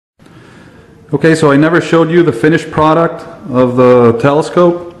Okay, so I never showed you the finished product of the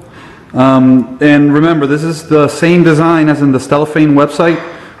telescope. And remember, this is the same design as in the Stellafane website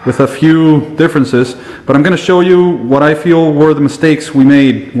with a few differences, but I'm going to show you what I feel were the mistakes we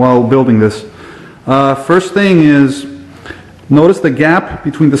made while building this. First thing is, notice the gap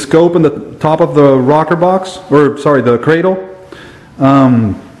between the scope and the top of the rocker box, or sorry, the cradle.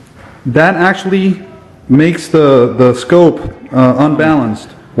 That actually makes the scope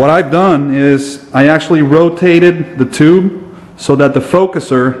unbalanced. What I've done is I actually rotated the tube so that the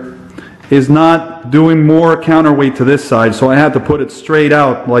focuser is not doing more counterweight to this side, so I had to put it straight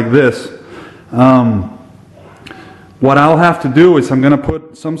out like this. What I'll have to do is I'm going to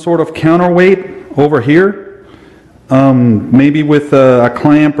put some sort of counterweight over here, maybe with a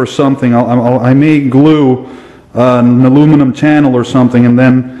clamp or something. I may glue an aluminum channel or something and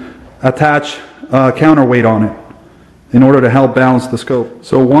then attach counterweight on it in order to help balance the scope.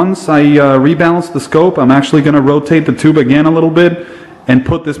 So once I rebalance the scope, I'm actually going to rotate the tube again a little bit and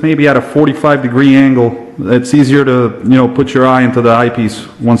put this maybe at a 45-degree angle. It's easier to, you know, put your eye into the eyepiece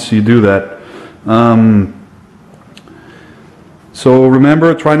once you do that. So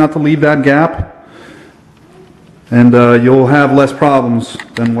remember, try not to leave that gap, and you'll have less problems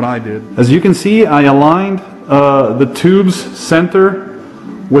than what I did. As you can see, I aligned the tube's center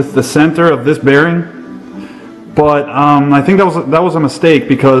with the center of this bearing. But I think that was a mistake,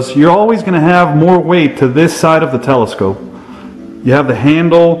 because you're always going to have more weight to this side of the telescope. You have the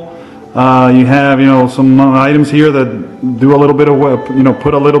handle, you have, you know, some items here that do a little bit of, you know,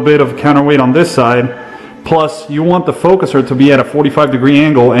 put a little bit of counterweight on this side. Plus, you want the focuser to be at a 45-degree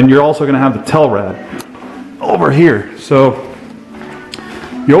angle, and you're also going to have the Telrad over here. So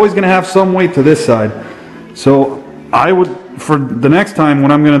you're always going to have some weight to this side. So I would, for the next time,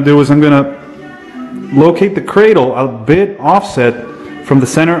 what I'm going to do is I'm going to locate the cradle a bit offset from the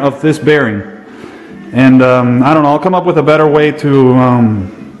center of this bearing, and I don't know, I'll come up with a better way to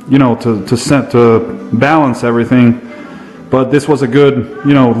you know, to balance everything. But this was a good,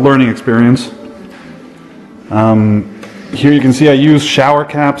 you know, learning experience. Here you can see I use shower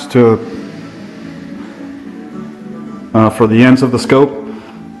caps to for the ends of the scope.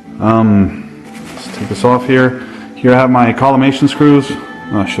 Let's take this off here. Here I have my collimation screws.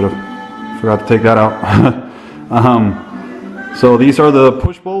 Oh, I should have forgot to take that out. So these are the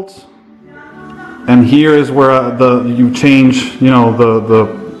push bolts, and here is where you change, you know, the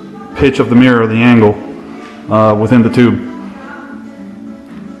pitch of the mirror, the angle within the tube.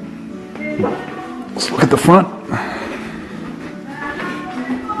 Let's look at the front.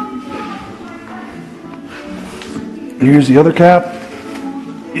 Here's the other cap.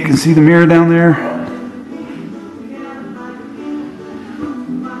 You can see the mirror down there.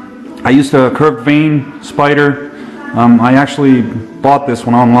 I used a curved vane spider. I actually bought this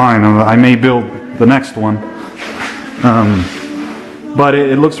one online. I may build the next one. But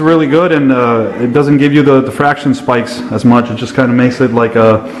it looks really good, and it doesn't give you the diffraction spikes as much. It just kind of makes it like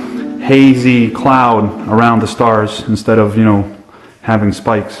a hazy cloud around the stars instead of, you know, having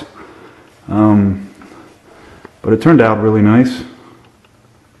spikes. But it turned out really nice.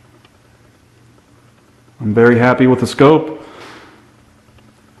 I'm very happy with the scope.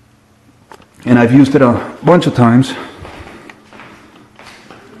 And I've used it a bunch of times.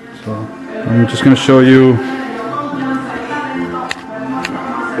 So I'm just going to show you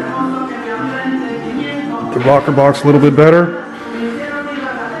the rocker box a little bit better.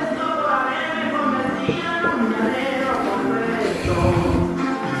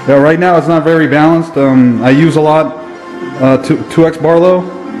 Yeah, right now it's not very balanced. I use a lot 2X Barlow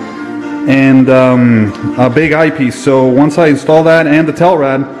and a big eyepiece. So once I install that and the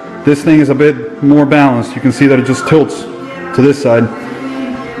Telrad, this thing is a bit more balanced. You can see that it just tilts to this side.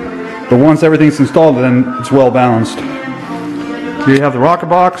 But once everything's installed, then it's well balanced. Here you have the rocker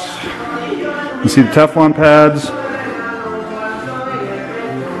box. You see the Teflon pads.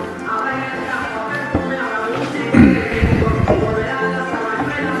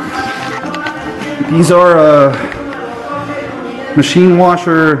 These are machine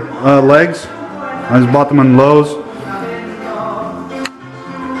washer legs. I just bought them on Lowe's.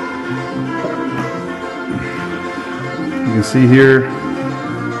 You can see here,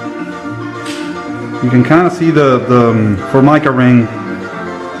 you can kind of see the Formica ring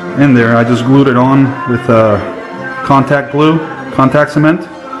in there. I just glued it on with contact glue, contact cement.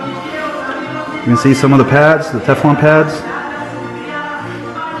 You can see some of the pads, the Teflon pads,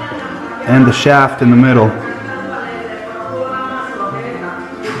 and the shaft in the middle.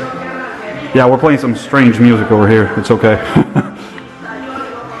 Yeah, we're playing some strange music over here. It's okay.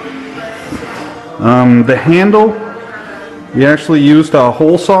 The handle, we actually used a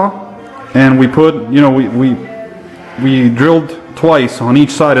hole saw and we put, you know, we drilled twice on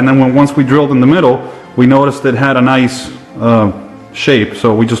each side, and then once we drilled in the middle, we noticed it had a nice shape,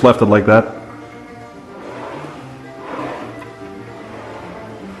 so we just left it like that.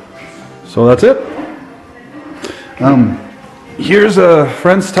 So that's it. Here's a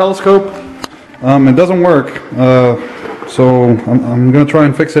friend's telescope. It doesn't work, so I'm gonna try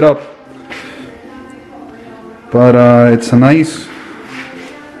and fix it up. But it's a nice,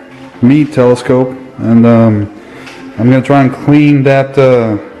 neat telescope, and I'm gonna try and clean that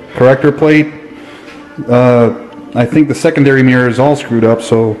corrector plate. I think the secondary mirror is all screwed up,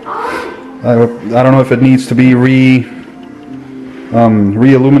 so I don't know if it needs to be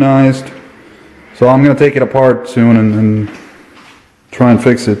re-illuminized. So I'm going to take it apart soon and try and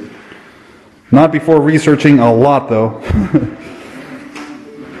fix it. Not before researching a lot, though.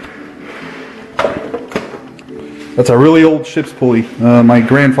 That's a really old ship's pulley. My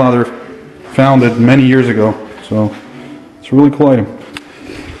grandfather found it many years ago, so it's a really cool item.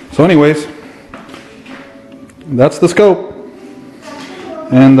 So anyways, that's the scope.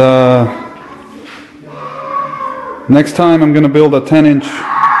 And next time I'm going to build a 10-inch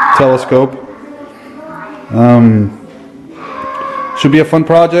telescope. Should be a fun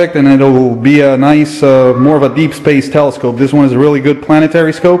project, and it'll be a nice, more of a deep space telescope. This one is a really good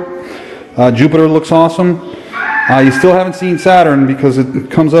planetary scope. Jupiter looks awesome. You still haven't seen Saturn because it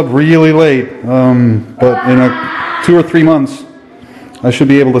comes up really late, but in 2 or 3 months I should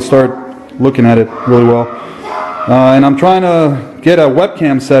be able to start looking at it really well. And I'm trying to get a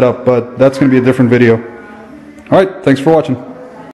webcam set up, but that's going to be a different video. Alright, thanks for watching.